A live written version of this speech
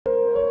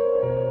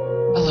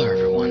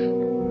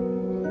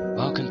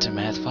to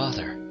Mad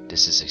Father.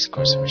 This is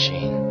Exquisite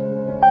Machine.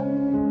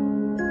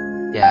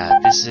 Yeah,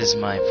 this is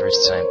my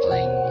first time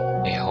playing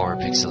a horror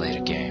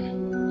pixelated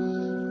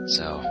game.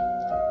 So,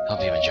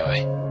 hope you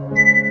enjoy.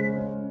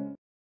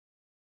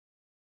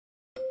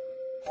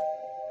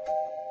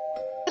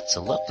 That's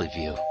a lovely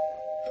view.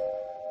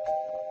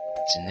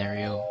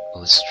 Scenario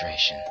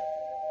illustration.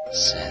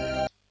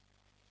 Zen.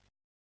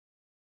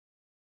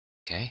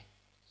 Okay.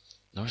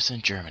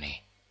 Northern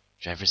Germany.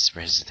 Driver's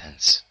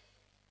residence.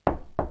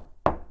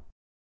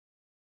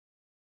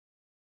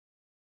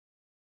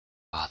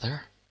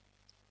 Father?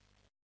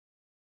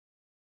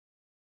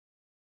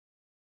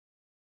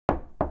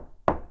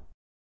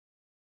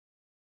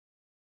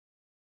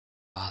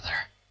 Father,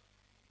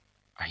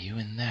 are you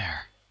in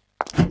there?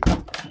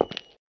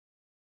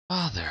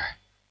 Father!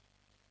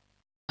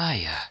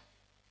 Aya!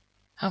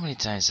 How many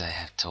times I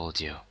have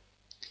told you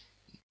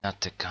not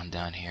to come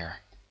down here?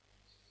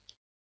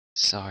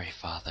 Sorry,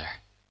 Father.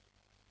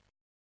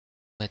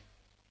 But,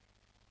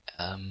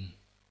 I'm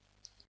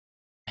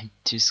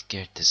too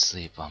scared to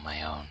sleep on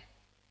my own.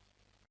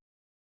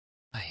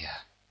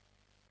 Aya.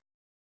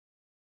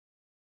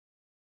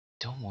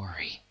 Don't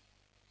worry.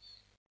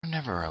 You're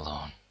never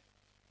alone.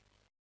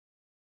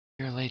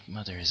 Your late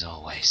mother is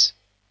always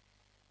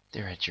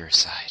there at your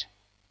side.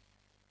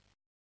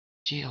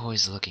 She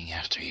always looking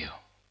after you,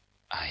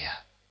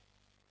 Aya.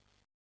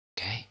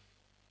 Okay?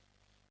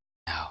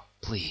 Now,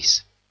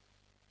 please,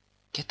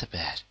 get to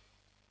bed.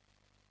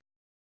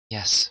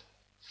 Yes,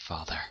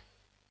 Father.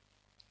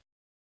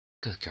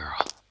 Good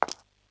girl.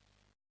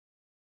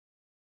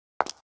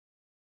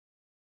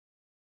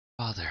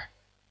 Father,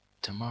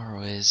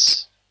 tomorrow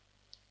is...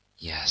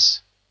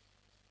 yes,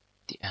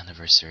 the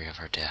anniversary of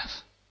her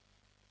death.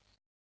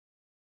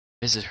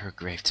 Visit her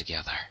grave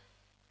together.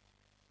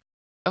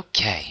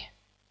 Okay.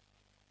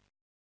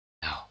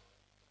 Now,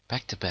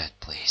 back to bed,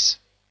 please.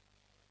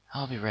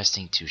 I'll be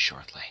resting too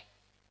shortly.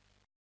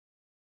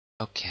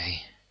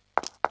 Okay.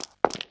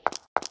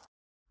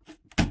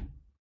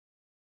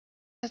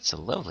 That's a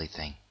lovely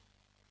thing.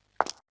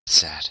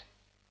 Sad.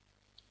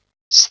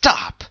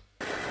 Stop!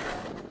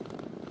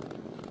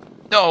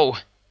 No!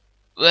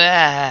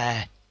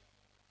 Ah!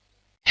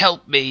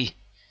 Help me!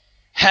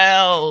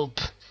 Help!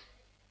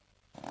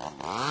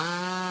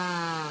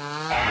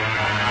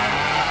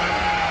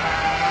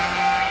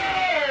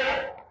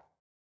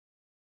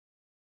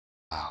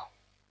 Wow.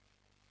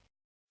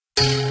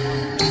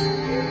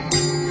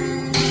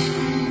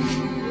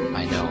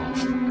 I know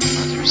my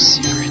father's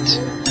secret.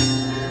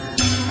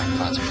 My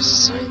father is a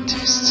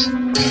scientist.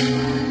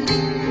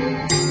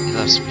 He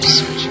loves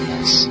research and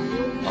has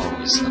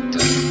always looked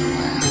up in the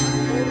lab,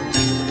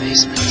 in the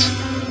basement.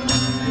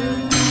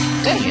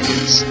 Dang it,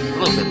 it's a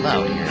little bit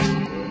loud here.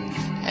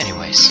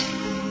 Anyways,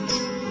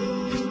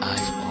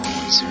 I've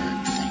always heard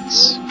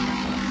things from the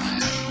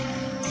lab.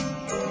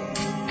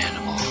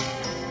 Animal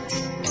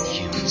and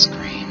human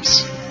screams.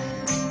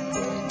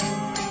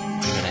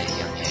 Even at a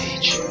young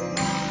age,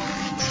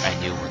 I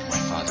knew when my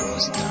father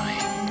was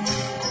dying.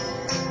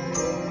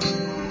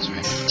 So I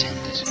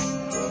pretended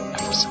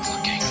I wasn't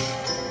looking.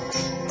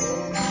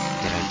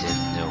 That I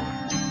didn't know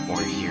or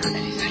hear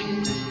anything.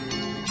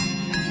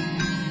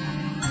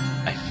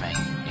 I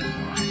feigned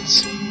ignorance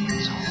the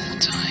whole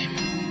time.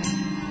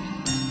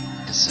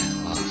 Because I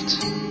loved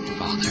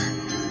Father.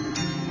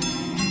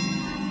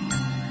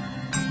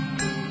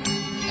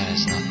 That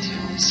is not the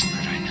only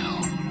secret I know.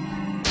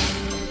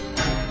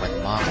 When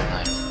Mom and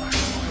I are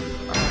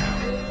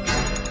around,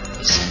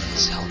 he sent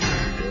his helper.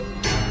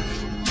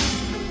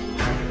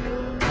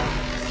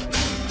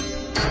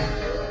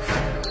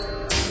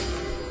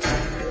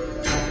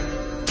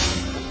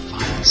 A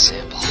fine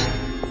sample.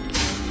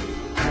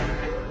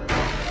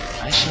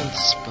 I shall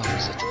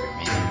dispose of the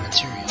remaining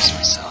materials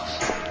myself.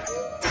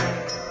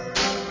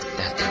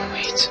 That can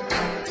wait.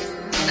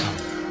 Come,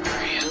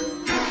 Maria.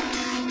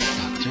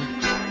 Doctor?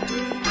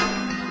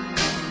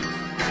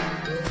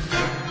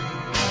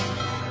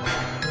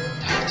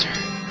 Doctor.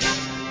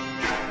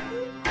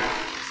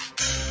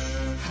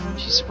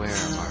 She's aware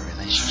of our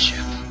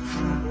relationship.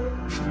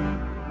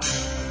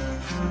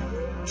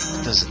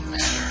 It doesn't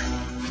matter.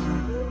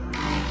 I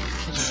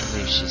don't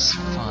believe she's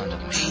fond of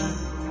me.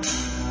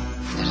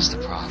 That is the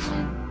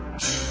problem.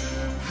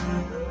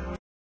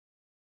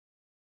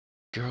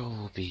 Girl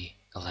will be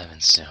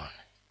 11 soon.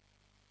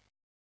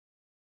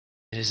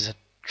 It is a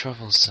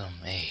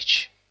troublesome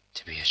age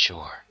to be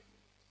ashore.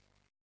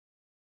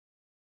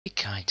 Be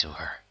kind to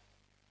her,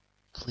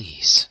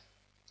 please.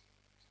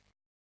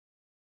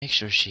 Make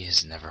sure she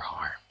is never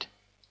harmed.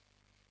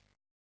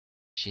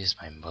 She is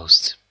my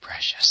most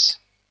precious.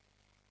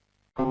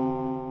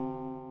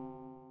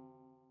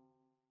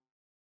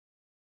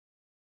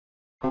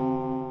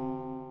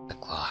 The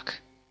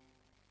clock.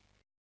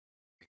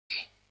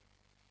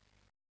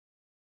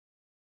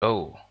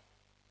 Oh.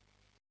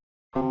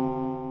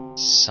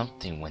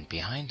 Something went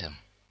behind him.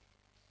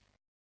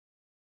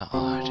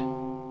 Odd.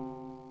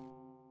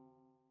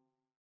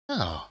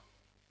 Oh.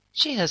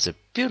 She has a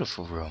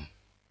beautiful room.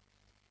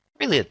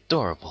 Really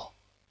adorable.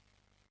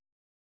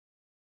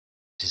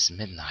 It is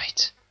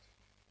midnight.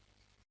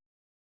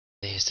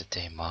 Today is the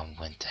day Mom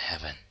went to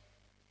heaven.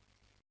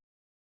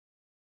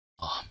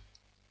 Mom.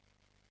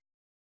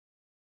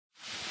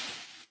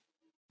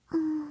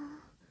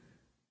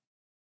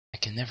 I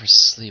can never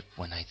sleep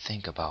when I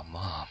think about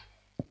Mom.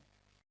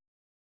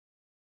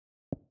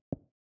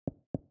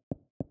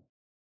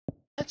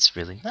 That's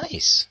really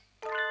nice.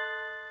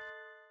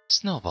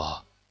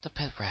 Snowball, the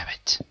pet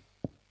rabbit.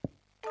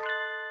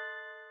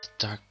 The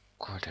dark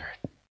quarter.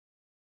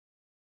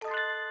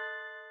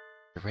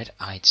 The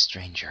red-eyed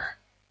stranger.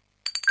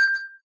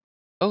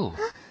 Oh,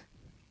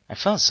 I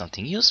found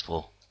something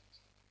useful.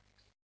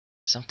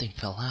 Something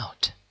fell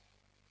out.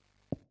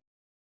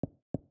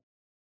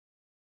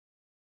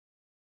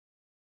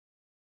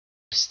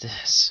 What's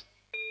this?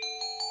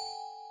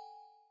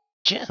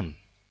 Gem!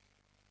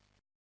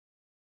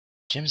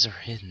 Gems are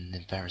hidden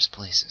in various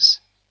places.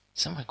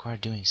 Some require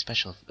doing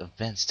special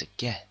events to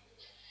get.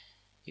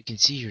 You can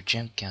see your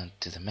gem count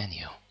to the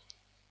menu.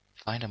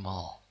 Find them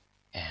all.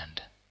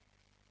 And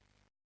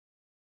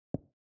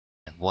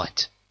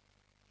what?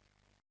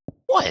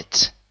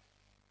 What?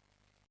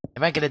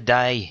 Am I gonna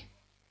die?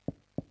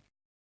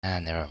 Ah,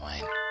 never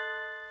mind.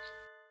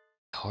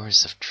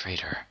 Chorus of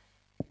Traitor.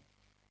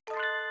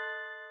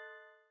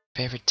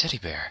 Favorite teddy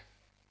bear?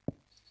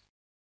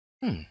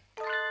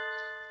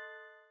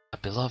 A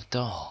beloved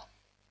doll.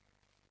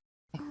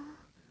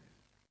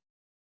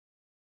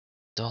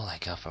 Doll I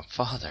got from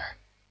father.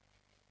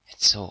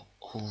 It's so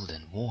old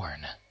and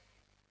worn.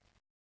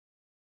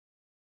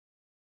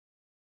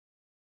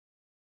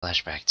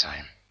 Flashback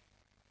time.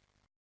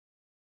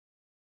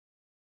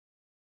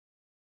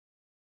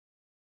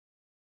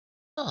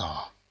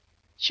 Oh,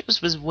 she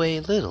was way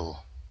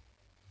little.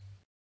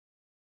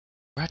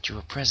 Brought you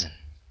a present,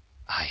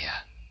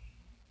 Aya.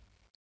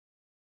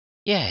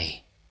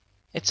 Yay,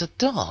 it's a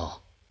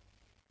doll.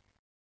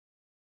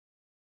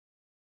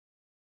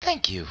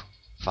 Thank you,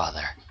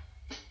 father.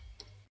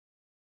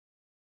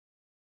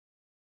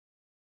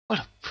 What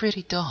a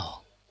pretty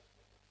doll.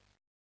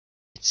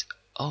 It's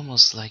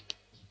almost like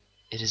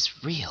it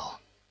is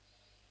real.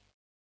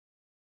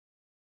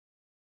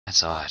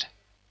 That's odd.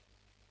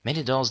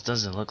 Many dolls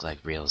doesn't look like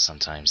real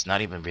sometimes,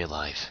 not even real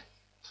life.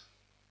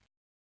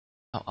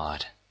 How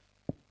odd.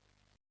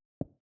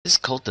 Is this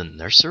called the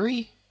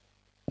nursery?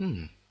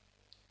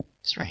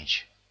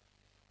 Strange.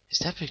 Is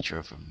that picture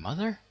of her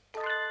mother?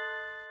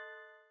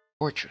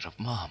 Portrait of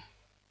Mom.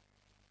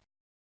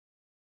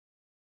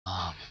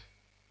 Mom.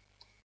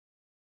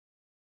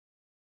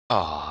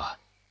 Aww.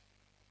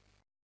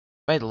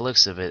 By the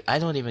looks of it, I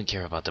don't even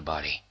care about the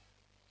body.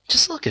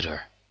 Just look at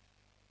her.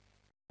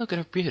 Look at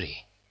her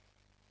beauty.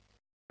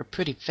 Her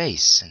pretty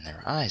face and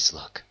her eyes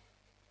look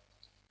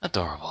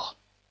adorable.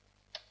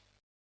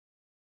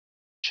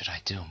 What should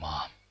I do,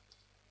 Mom? I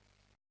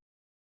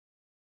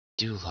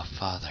do love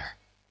Father,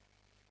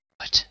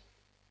 but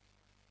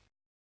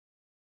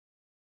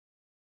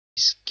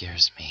she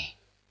scares me.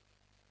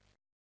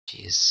 She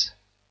is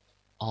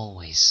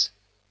always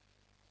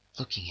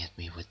looking at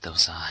me with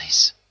those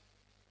eyes.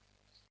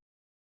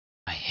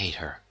 I hate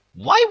her.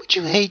 Why would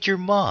you hate your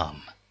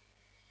mom?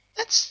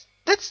 That's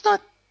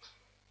not...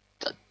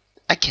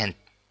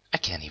 I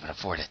can't even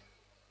afford it.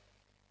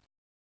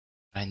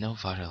 But I know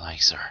Father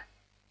likes her.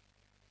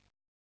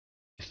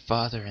 If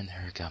Father and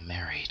her got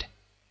married,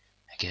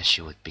 I guess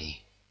she would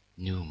be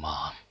new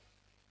Mom.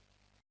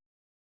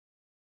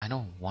 I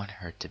don't want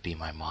her to be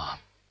my mom.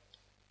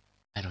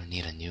 I don't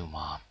need a new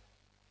mom.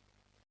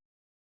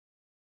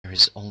 There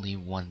is only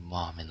one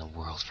mom in the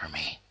world for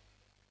me.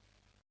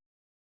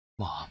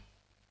 Mom,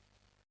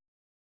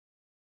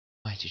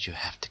 why did you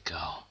have to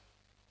go?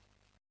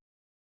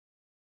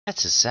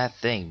 That's a sad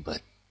thing,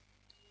 but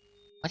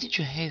why did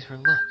you hate her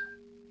look?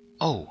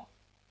 Oh,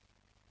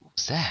 what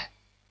was that?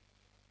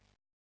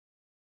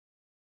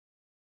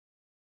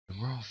 The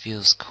room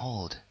feels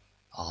cold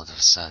all of a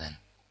sudden.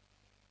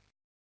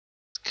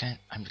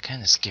 I'm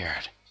kind of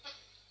scared.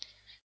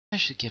 I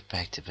should get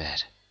back to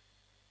bed.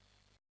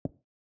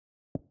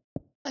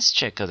 Let's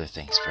check other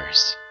things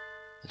first.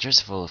 A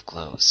dresser full of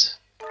clothes.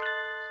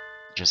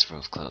 A dresser full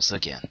of clothes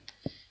again.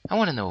 I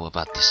want to know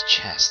about this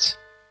chest.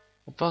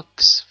 A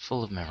box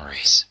full of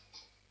memories.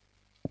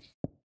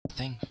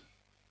 Nothing?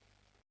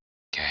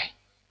 Okay,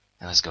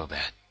 now let's go to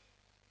bed.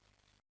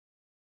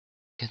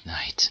 Good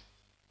night.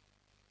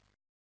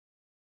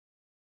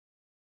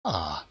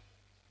 Aw.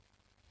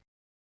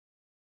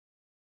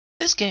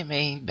 This game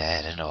ain't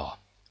bad at all.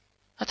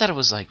 I thought it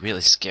was like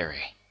really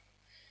scary.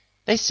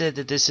 They said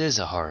that this is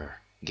a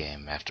horror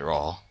game after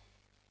all.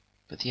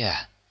 But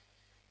yeah,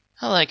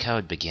 I like how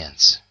it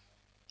begins.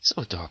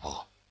 So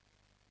adorable.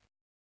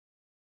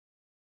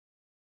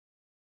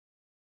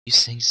 You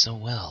sing so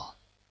well,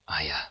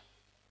 Aya.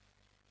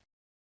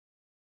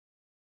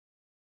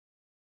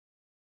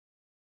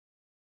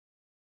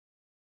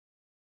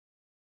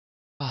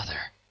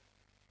 Father,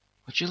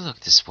 would you look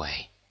this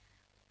way?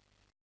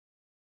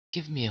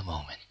 Give me a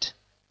moment.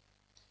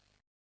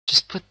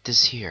 Just put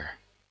this here.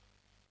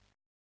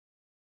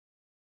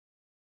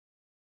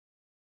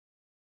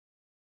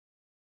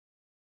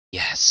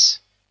 Yes,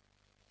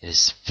 it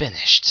is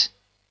finished.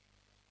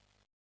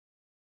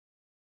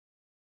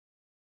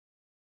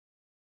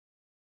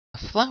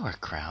 flower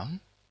crown?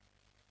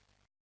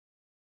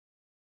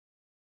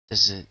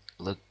 Does it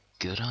look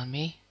good on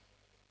me?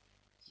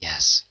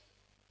 Yes,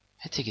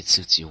 I think it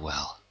suits you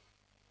well.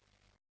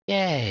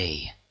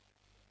 Yay!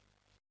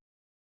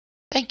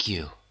 Thank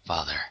you,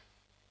 Father.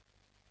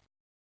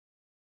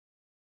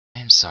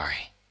 I'm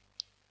sorry.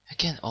 I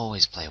can't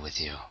always play with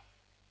you.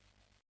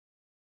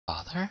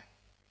 Father?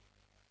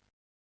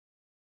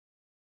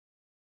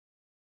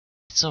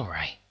 It's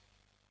alright.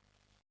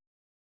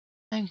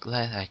 I'm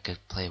glad I could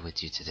play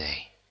with you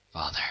today,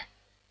 Father.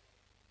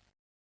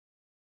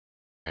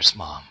 There's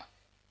Mom.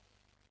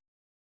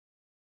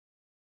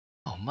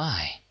 Oh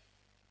my.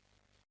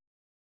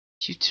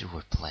 You two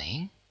were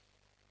playing?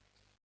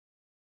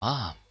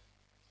 Mom.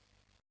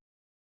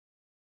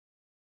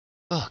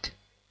 Look.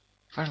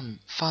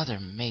 Father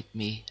made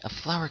me a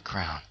flower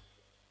crown.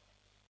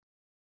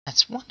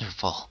 That's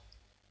wonderful.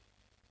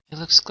 It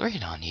looks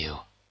great on you,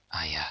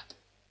 Aya.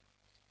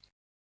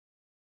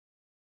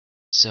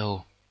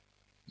 So,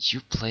 you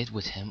played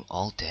with him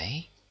all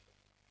day?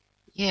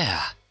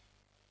 Yeah.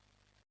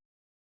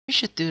 We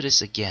should do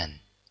this again,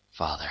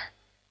 Father.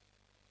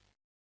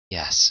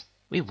 Yes,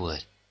 we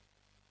would.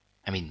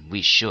 I mean,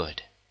 we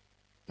should.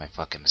 My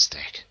fucking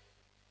mistake.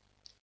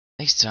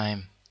 Next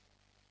time,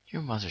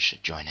 your mother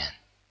should join in.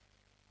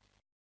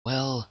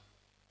 Well,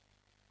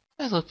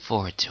 I look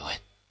forward to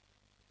it.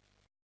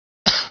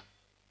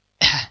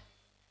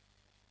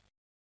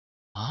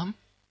 Mom?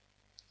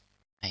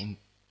 I'm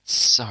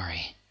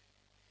sorry.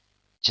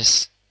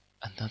 Just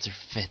another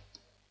fit.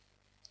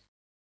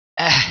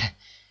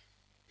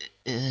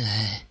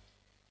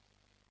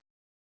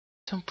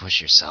 Don't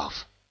push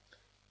yourself.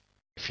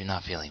 If you're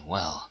not feeling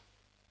well.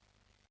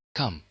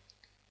 Come,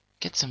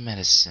 get some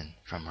medicine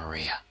from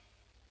Maria.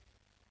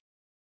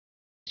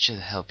 It should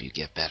help you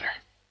get better.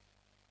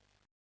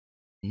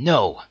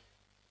 No!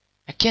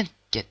 I can't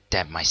get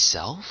that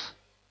myself.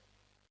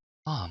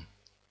 Mom,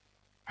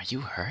 are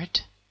you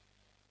hurt?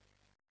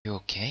 You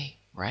okay,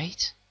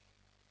 right?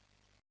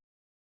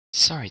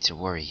 Sorry to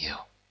worry you.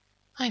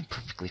 I'm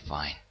perfectly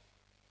fine.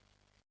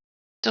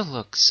 Don't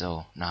look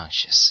so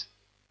nauseous.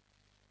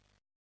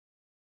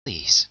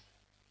 Please.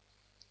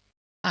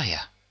 Aya,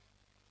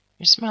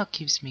 your smile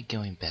keeps me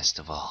going best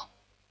of all.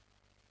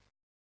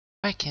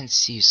 If I can't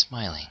see you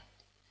smiling,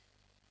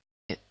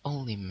 it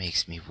only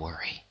makes me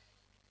worry.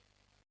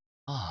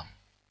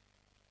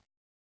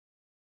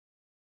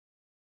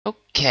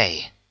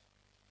 Okay.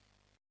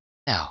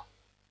 Now,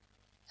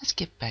 let's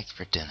get back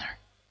for dinner.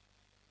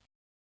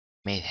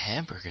 Made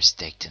hamburger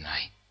steak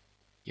tonight.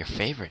 Your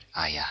favorite,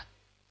 Aya.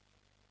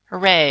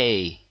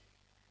 Hooray!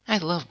 I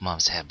love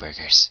Mom's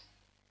hamburgers.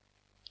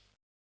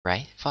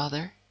 Right,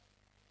 Father?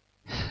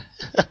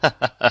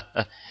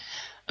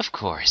 Of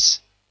course.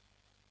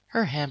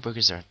 Her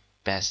hamburgers are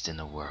best in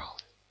the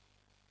world.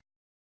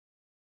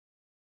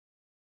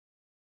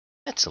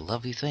 That's a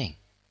lovely thing.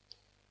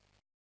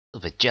 A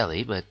little bit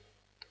jelly, but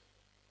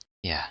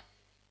yeah.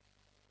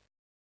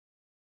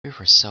 We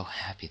were so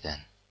happy then.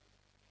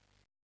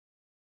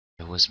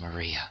 It was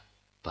Maria,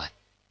 but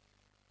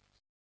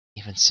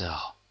even so,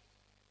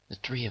 the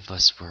three of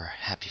us were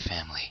a happy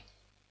family.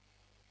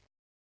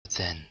 But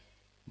then,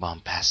 Mom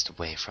passed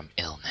away from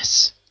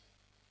illness.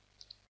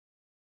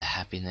 The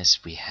happiness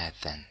we had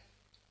then,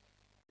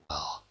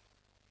 well,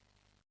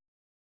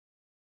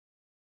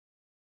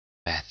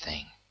 bad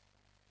thing.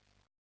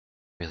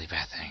 Really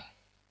bad thing.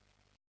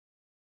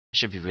 I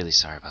should be really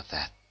sorry about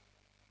that.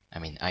 I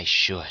mean, I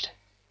should.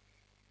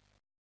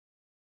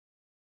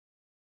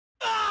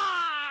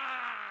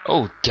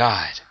 Oh,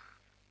 God.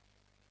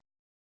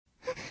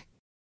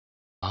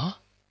 Huh?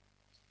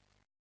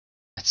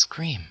 That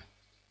scream.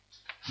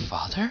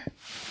 Father?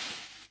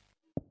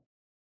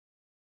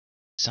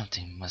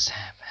 Something must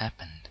have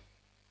happened.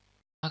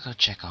 I'll go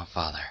check on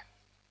Father.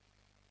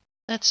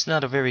 That's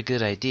not a very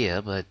good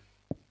idea, but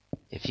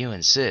if you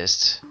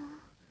insist.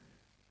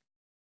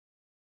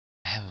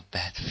 I have a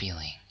bad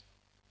feeling.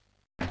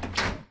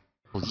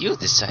 Well, you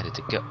decided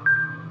to go.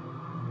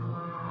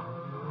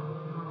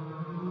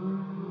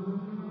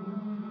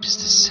 What is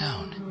this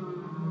sound?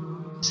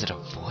 Is it a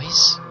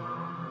voice?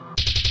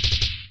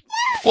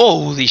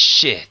 Holy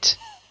shit!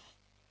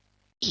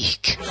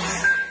 Eek!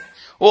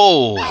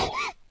 Whoa!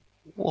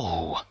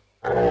 Whoa!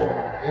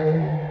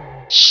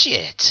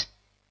 Shit!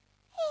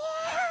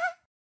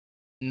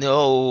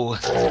 No!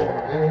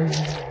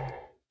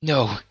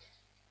 No!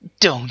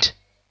 Don't!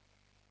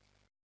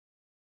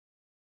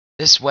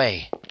 This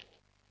way!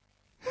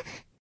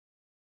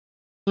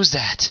 Who's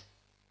that?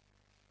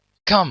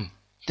 Come!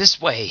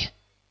 This way!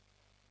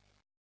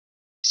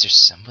 Is there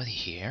somebody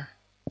here?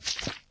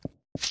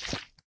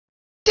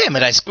 Damn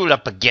it, I screwed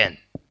up again!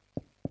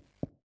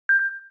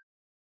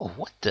 Oh,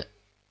 what the?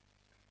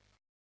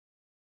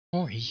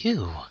 Who are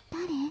you?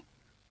 Who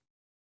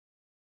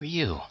are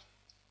you?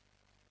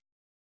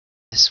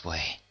 This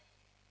way.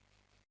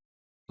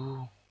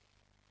 Ooh.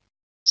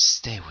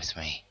 Stay with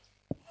me.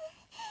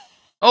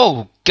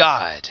 Oh,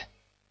 God!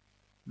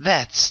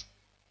 That's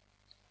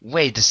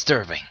way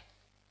disturbing.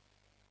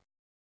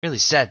 Really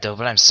sad though,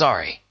 but I'm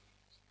sorry.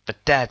 but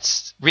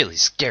that's really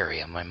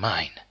scary on my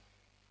mind.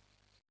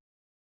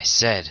 I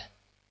said,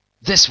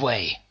 this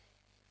way.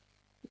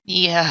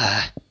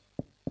 Yeah.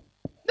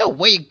 No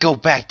way you go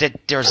back,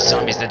 there's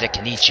zombies that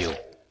can eat you.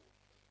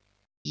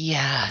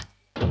 Yeah.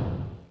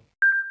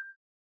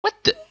 What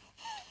the?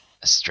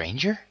 A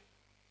stranger?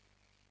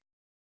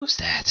 Who's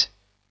that?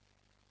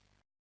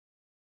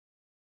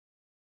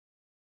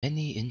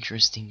 Many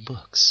interesting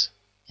books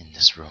in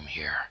this room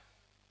here.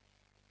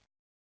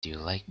 Do you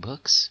like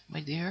books, my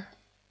dear?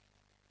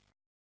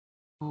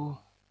 Who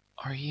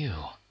are you?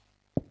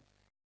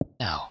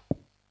 Now,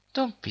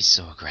 don't be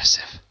so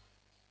aggressive.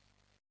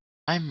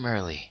 I'm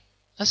merely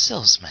a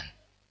salesman.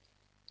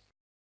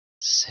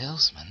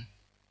 Salesman?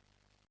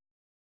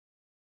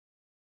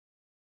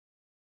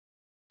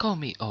 Call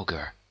me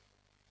Ogre.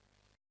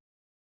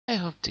 I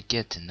hope to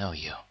get to know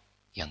you,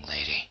 young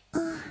lady.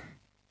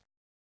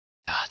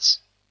 Gods.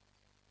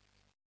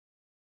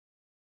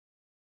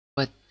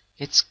 But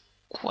it's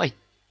quite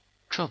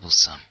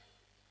troublesome.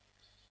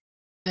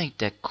 Think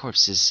that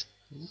corpses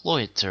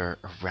loiter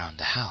around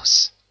the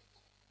house.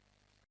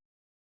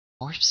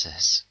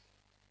 Corpses?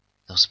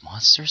 Those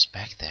monsters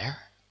back there?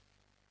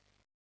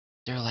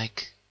 They're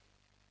like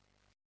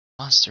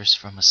monsters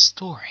from a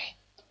story.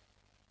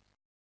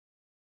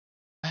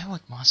 Why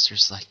would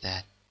monsters like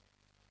that?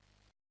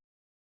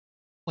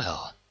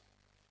 Well,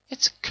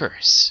 it's a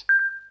curse.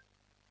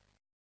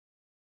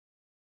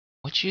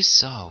 What you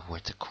saw were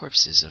the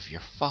corpses of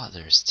your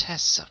father's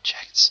test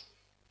subjects.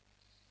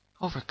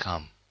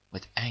 Overcome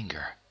with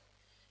anger,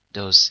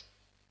 those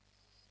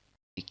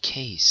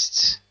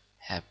deceased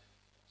have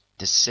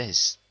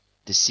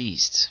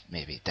deceased,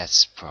 maybe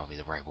that's probably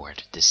the right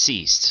word,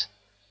 deceased,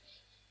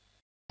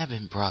 have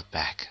been brought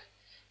back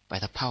by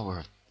the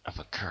power of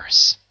a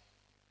curse.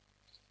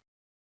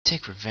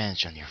 Take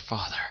revenge on your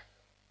father,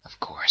 of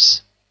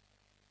course.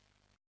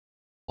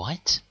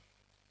 What?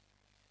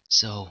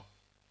 So,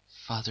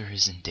 father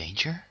is in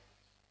danger?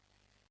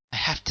 I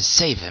have to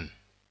save him.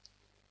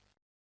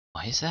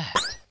 Why is that?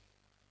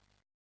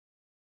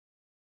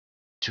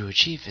 To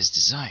achieve his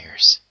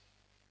desires,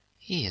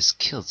 he has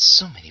killed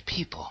so many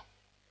people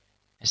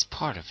as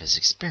part of his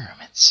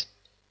experiments.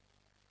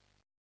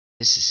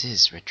 This is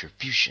his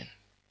retribution.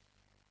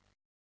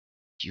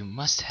 You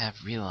must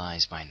have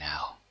realized by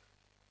now.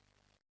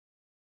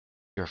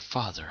 Your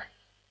father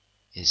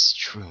is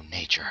true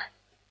nature.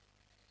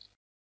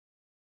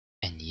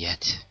 And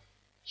yet,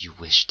 you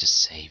wish to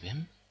save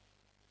him?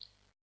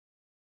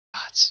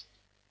 Gods.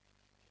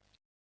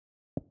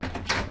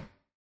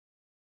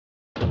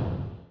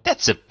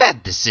 That's a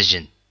bad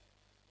decision!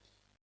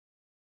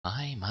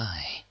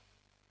 My.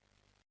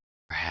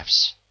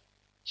 Perhaps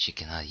she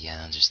cannot yet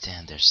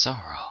understand their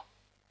sorrow.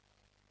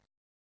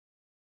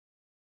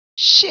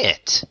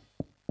 Shit!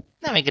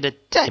 Now I'm gonna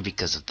die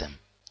because of them.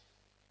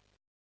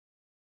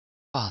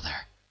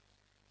 Father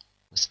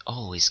was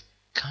always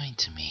kind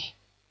to me.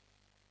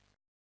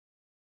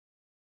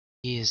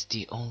 He is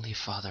the only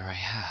father I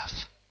have.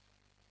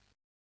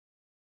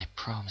 I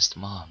promised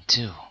Mom,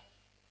 too.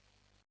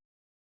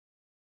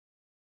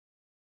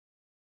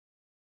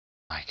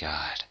 My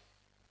God.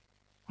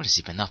 What has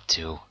he been up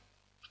to?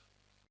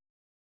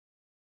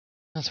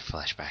 Another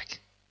flashback.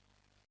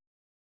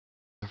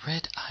 The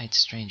red-eyed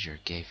stranger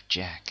gave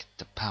Jack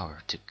the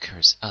power to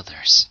curse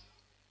others.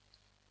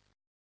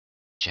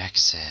 Jack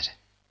said,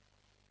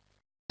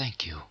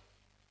 "Thank you,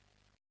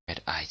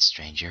 red-eyed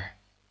stranger.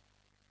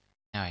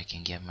 Now I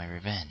can get my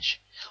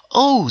revenge."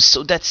 Oh,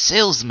 so that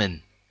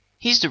salesman!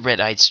 He's the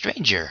red-eyed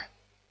stranger!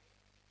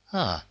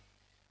 Huh.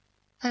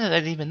 I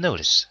didn't even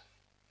notice.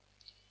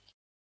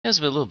 It was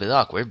a little bit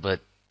awkward,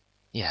 but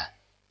yeah.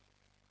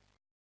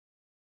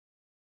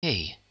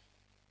 Hey,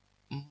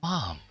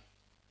 Mom.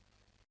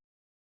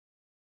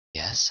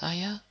 Yes,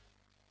 Aya?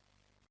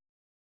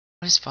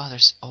 What is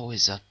Father's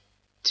always up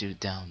to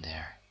down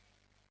there?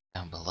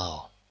 Down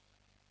below?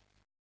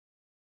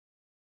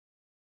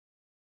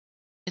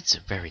 It's a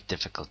very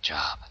difficult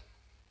job.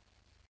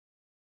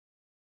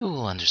 You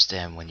will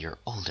understand when you're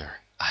older,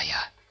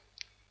 Aya. I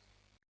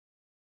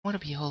want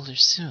to be older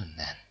soon,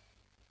 then.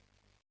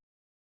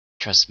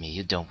 Trust me,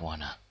 you don't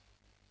wanna.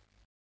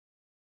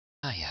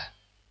 Aya.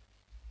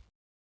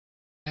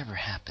 Whatever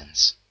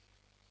happens,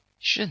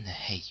 you shouldn't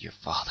hate your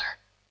father.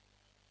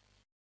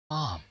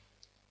 Mom,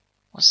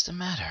 what's the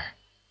matter?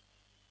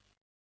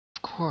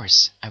 Of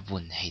course I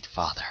wouldn't hate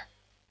Father.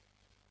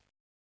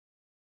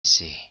 I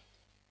see.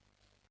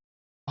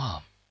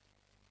 Mom,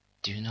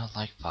 do you not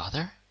like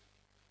Father?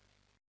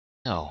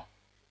 No,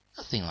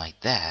 nothing like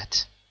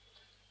that.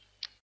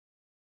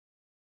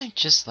 I'm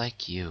just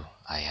like you,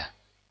 Aya.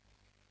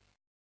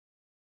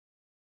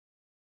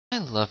 I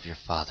love your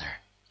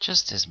father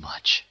just as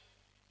much.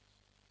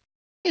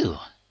 You.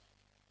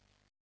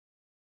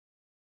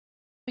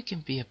 We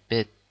can be a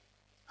bit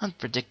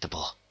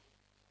unpredictable,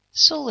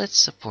 so let's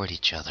support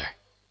each other,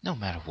 no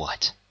matter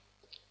what.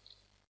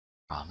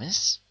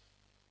 Promise?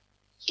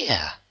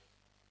 Yeah.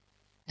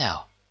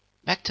 Now,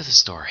 back to the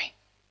story.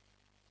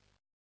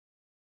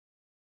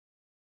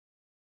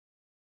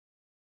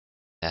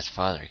 That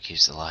father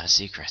keeps a lot of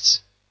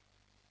secrets.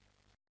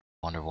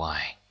 Wonder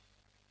why.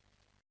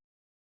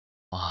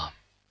 Mom,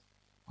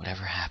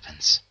 whatever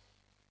happens,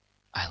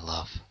 I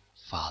love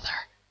Father.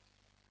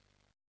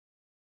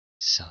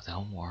 So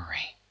don't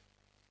worry.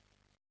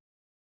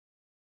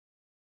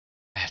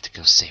 I have to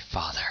go save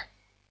Father.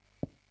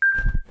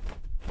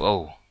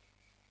 Whoa.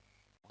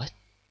 What?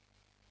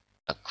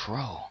 A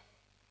crow.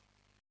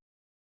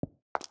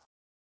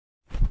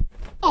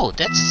 Oh,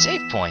 that's a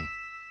save point.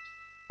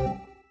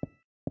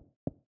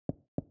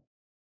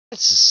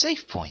 That's a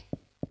save point.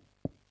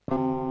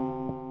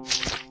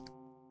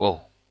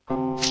 Whoa.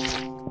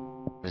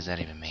 What does that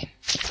even mean?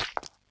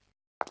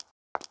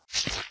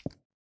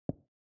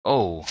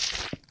 Oh.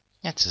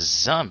 That's a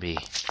zombie.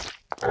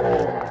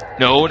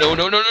 No, no,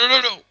 no, no, no,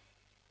 no, no!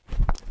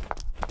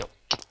 No.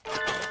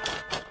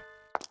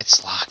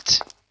 It's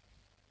locked.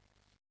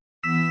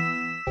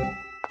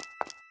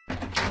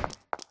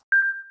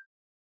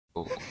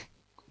 Oh,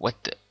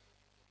 what the?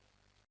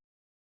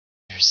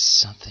 There's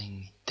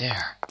something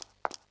there.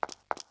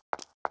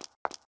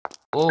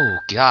 Oh,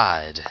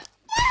 God.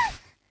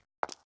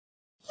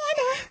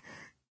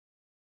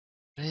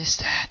 What is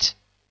that?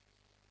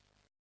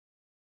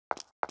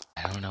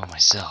 I don't know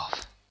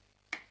myself.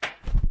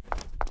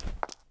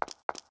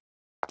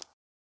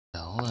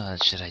 Well,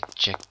 should I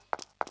check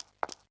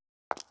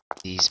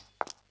these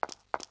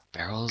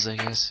barrels, I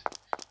guess?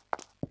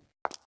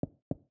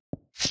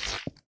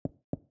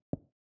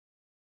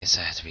 Guess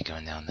I have to be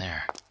going down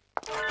there.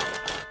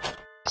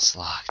 It's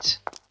locked.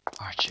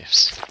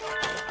 Archives.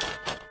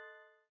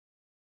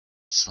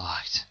 It's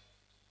locked.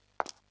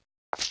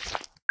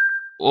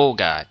 Oh,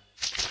 God.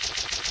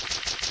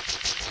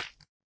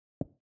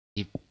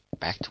 He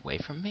backed away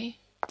from me?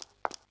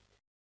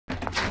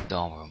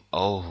 Doll room.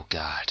 Oh,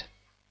 God.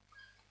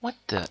 What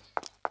the?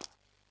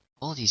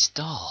 All these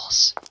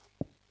dolls.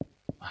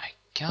 My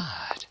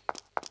God.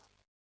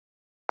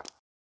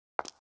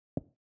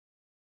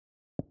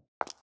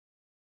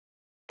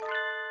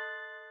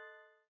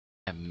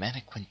 A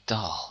mannequin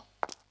doll.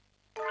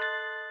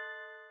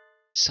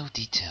 So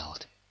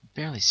detailed. It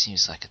barely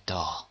seems like a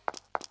doll.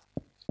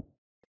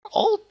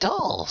 Old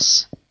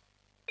dolls.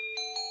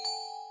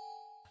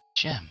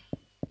 Gem.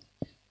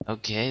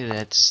 Okay,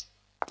 that's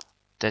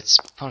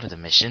part of the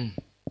mission.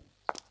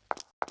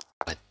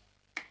 But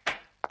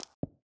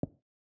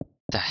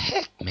the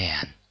heck,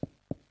 man?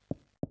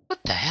 What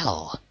the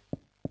hell?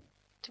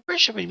 Where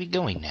should we be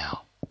going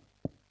now?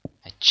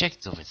 I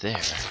checked over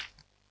there.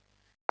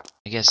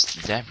 I guess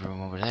that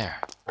room over there.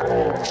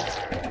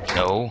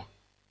 No.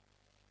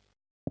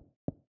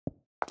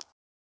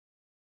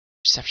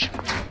 Reception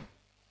room.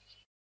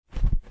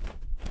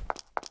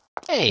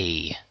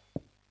 Hey!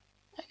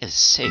 I can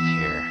save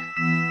here.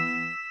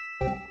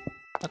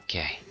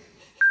 Okay.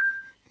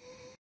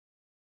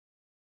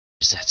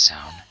 What's that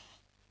sound?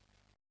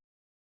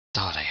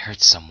 Thought I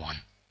heard someone.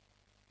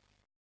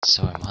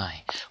 So am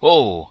I.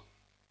 Whoa!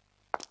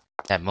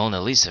 That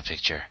Mona Lisa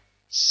picture.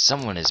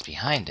 Someone is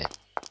behind it.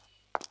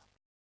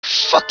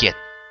 Fuck it!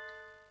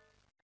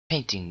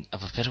 Painting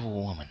of a pitiful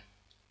woman.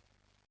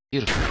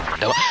 Beautiful.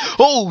 No.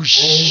 Oh,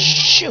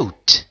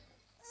 shoot!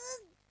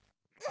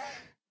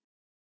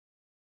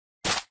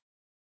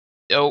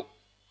 No.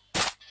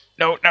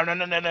 No, no, no,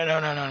 no, no, no, no,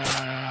 no, no, no,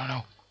 no, no,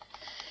 no.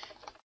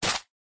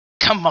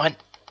 Come on.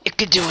 You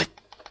can do it.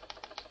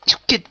 You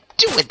can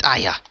do it,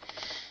 Aya.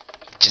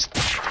 Just...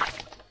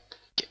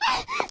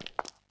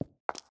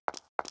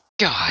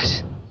 God.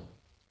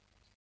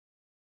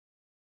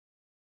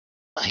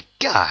 My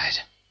God.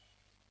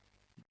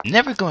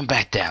 Never going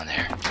back down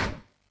there.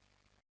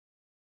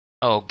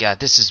 Oh God,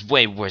 this is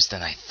way worse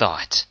than I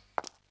thought.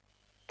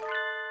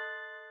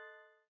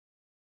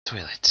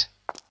 Toilet.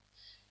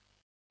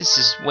 This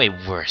is way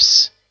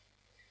worse.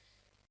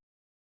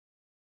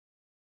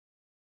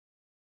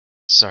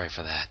 Sorry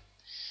for that.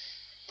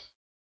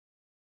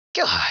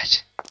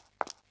 God.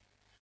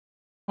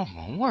 Oh,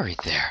 I'm worried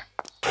there.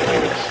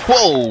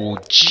 Whoa,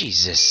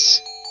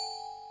 Jesus.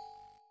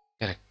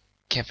 Got a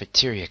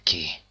cafeteria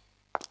key.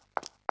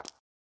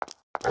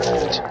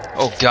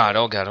 Oh God,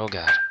 oh God, oh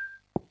God.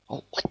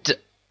 Oh, what the?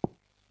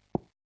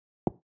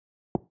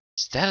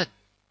 Is that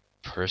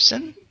a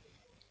person?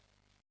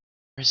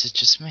 Or is it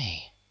just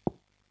me?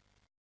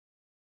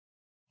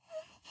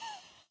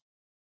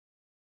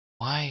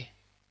 Why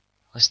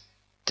was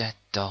that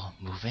doll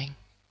moving?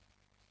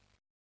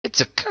 It's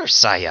a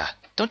curse, Aya!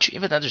 Don't you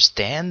even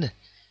understand?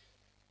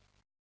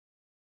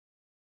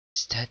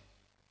 Is that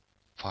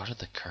part of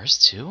the curse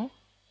too?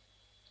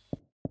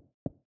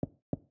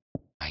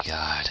 My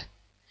God.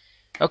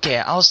 Okay,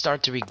 I'll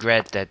start to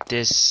regret that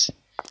this...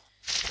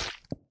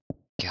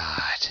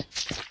 God.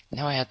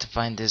 Now I have to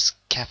find this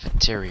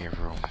cafeteria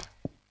room.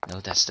 No,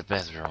 that's the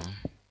bedroom.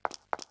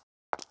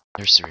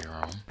 Nursery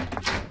room.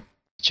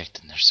 Check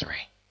the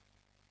nursery.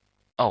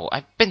 Oh,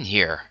 I've been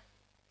here.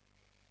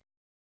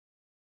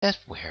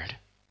 That's weird.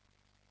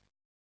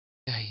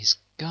 Yeah, he's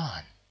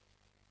gone.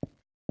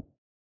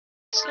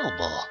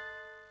 Snowball.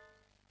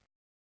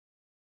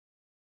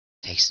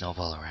 Take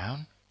Snowball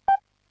around?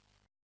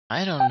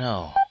 I don't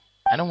know.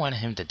 I don't want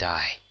him to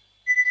die.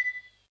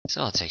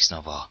 So I'll take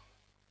Snowball.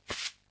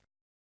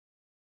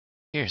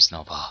 Here,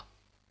 Snowball.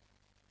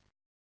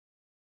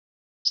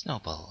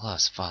 Snowball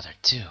loves father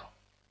too,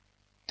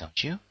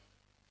 don't you?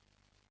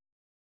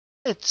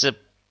 It's a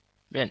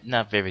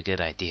not very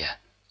good idea.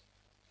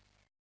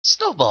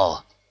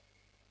 Snowball!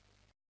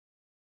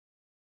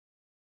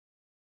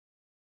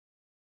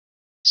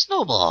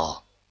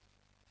 Snowball!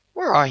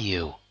 Where are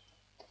you?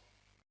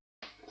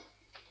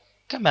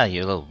 Come out,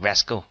 you little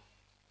rascal.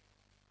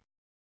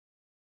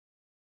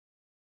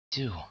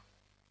 Too.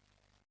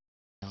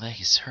 My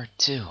leg is hurt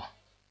too.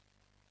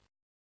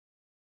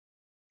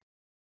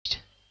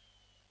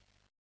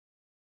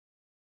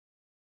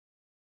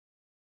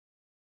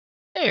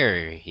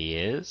 There he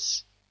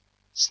is.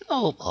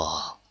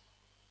 Snowball.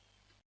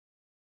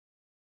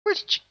 Where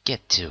did you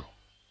get to?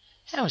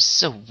 I was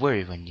so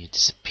worried when you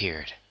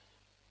disappeared.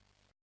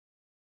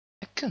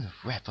 I couldn't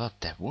wrap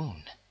up that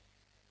wound.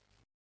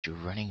 You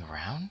running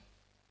around?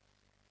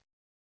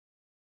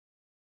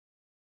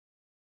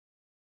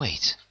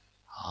 Wait,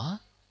 huh?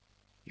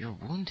 Your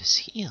wound is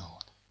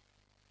healed.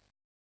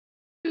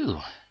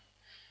 Ooh,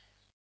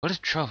 what a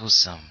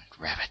troublesome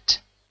rabbit.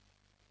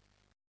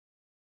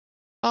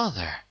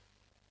 Father!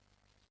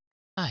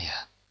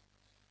 Aya,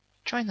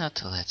 try not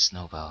to let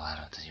Snowball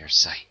out of your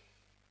sight,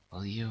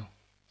 will you?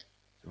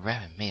 The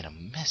rabbit made a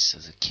mess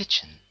of the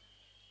kitchen.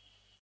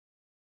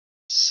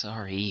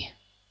 Sorry.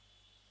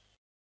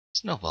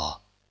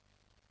 Snowball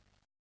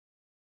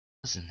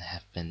doesn't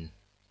have been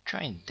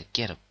trying to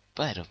get a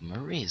bite of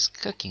Maria's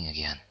cooking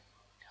again,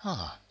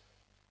 huh?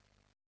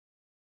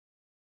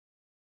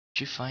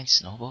 Did you find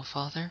Snowball,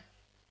 Father?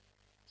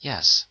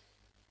 Yes,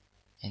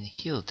 and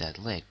healed that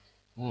leg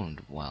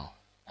wound while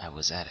I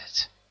was at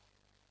it.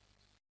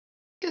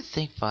 Good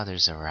thing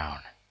Father's around,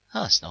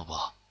 huh,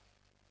 Snowball?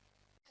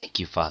 Thank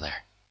you, Father.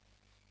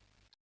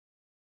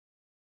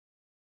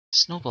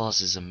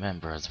 Snowballs is a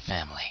member of the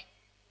family,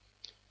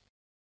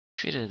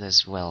 treated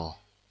as well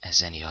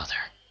as any other.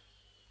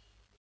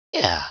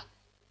 Yeah.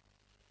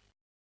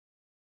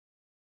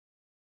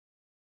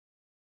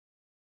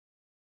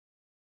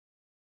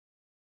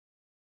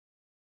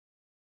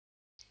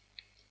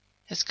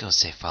 Let's go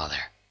say Father.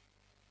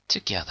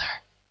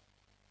 Together.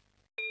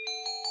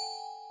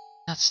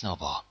 Not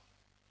Snowball.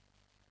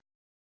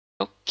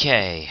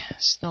 Okay,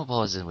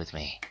 Snowball isn't with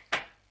me.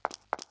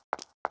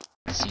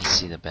 Let's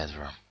see the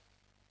bedroom.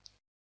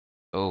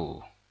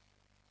 Oh,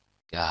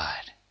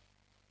 God.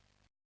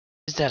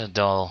 Is that a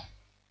doll?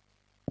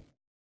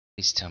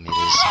 Please tell me it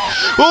is.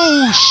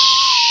 Oh,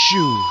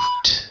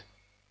 shoot!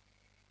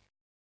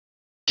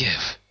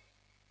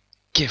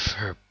 Give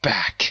her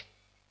back.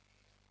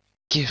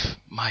 Give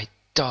my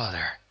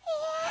daughter.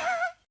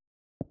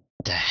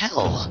 The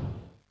hell?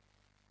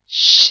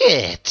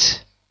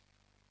 Shit!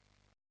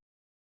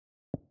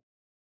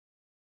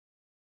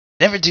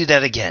 Never do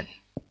that again.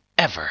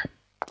 Ever.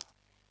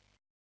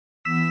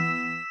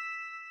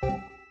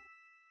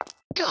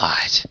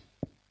 God.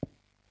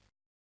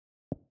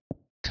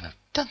 Couldn't have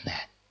done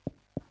that.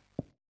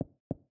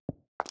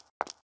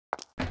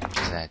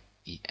 That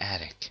the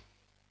attic.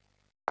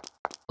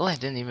 Well, I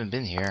didn't even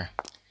been here.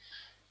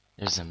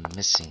 There's a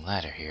missing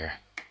ladder here.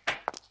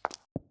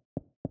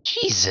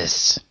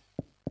 Jesus!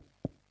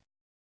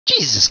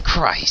 Jesus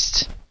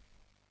Christ!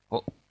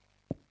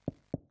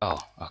 Oh,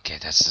 okay,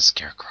 that's the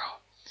scarecrow.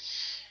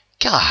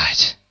 God!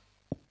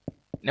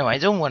 No, I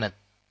don't want to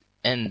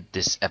end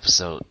this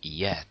episode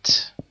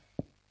yet.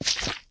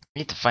 I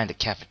need to find the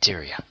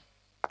cafeteria.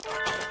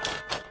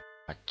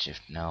 What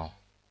if no?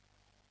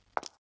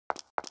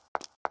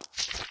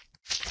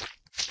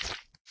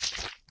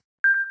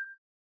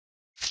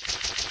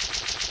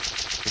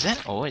 Is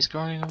that always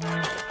growing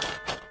around?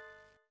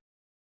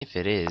 If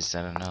it is,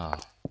 I don't know.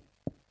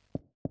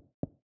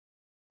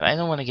 But I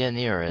don't want to get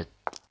near it.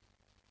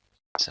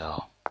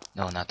 So,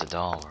 no, not the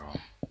doll room.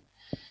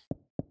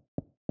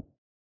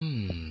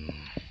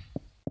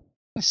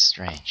 That's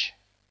strange.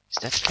 Is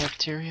that the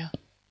cafeteria?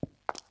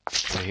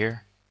 Over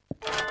here?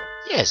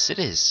 Yes, it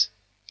is.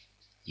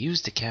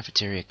 Use the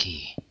cafeteria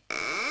key.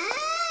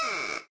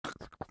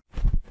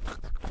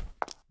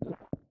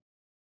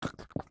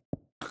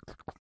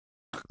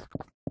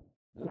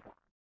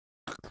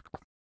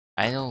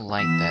 I don't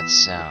like that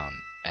sound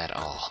at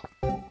all.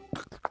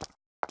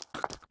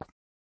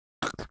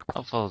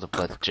 I'll follow the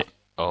budget.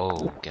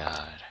 Oh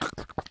God.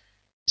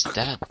 Is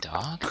that a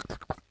dog?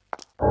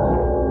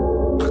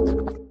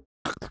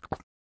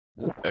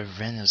 A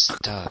Reynolds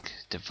dog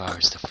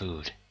devours the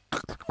food.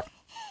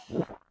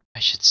 I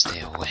should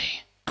stay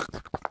away.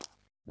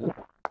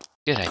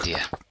 Good idea.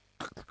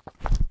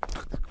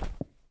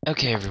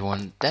 Okay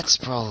everyone, that's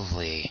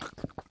probably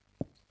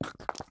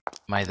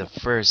the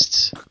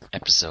first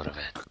episode of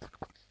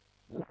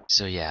it.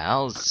 So yeah,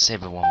 I'll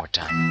save it one more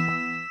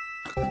time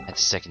at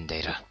the second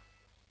data.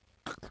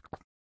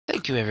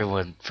 Thank you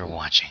everyone for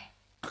watching.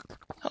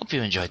 Hope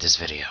you enjoyed this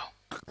video.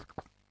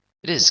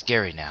 It is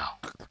scary now.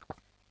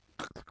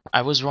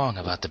 I was wrong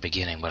about the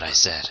beginning what I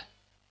said.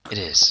 It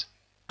is.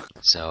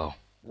 So,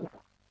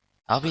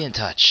 I'll be in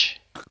touch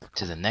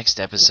to the next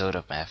episode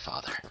of Mad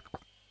Father.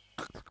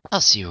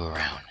 I'll see you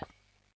around.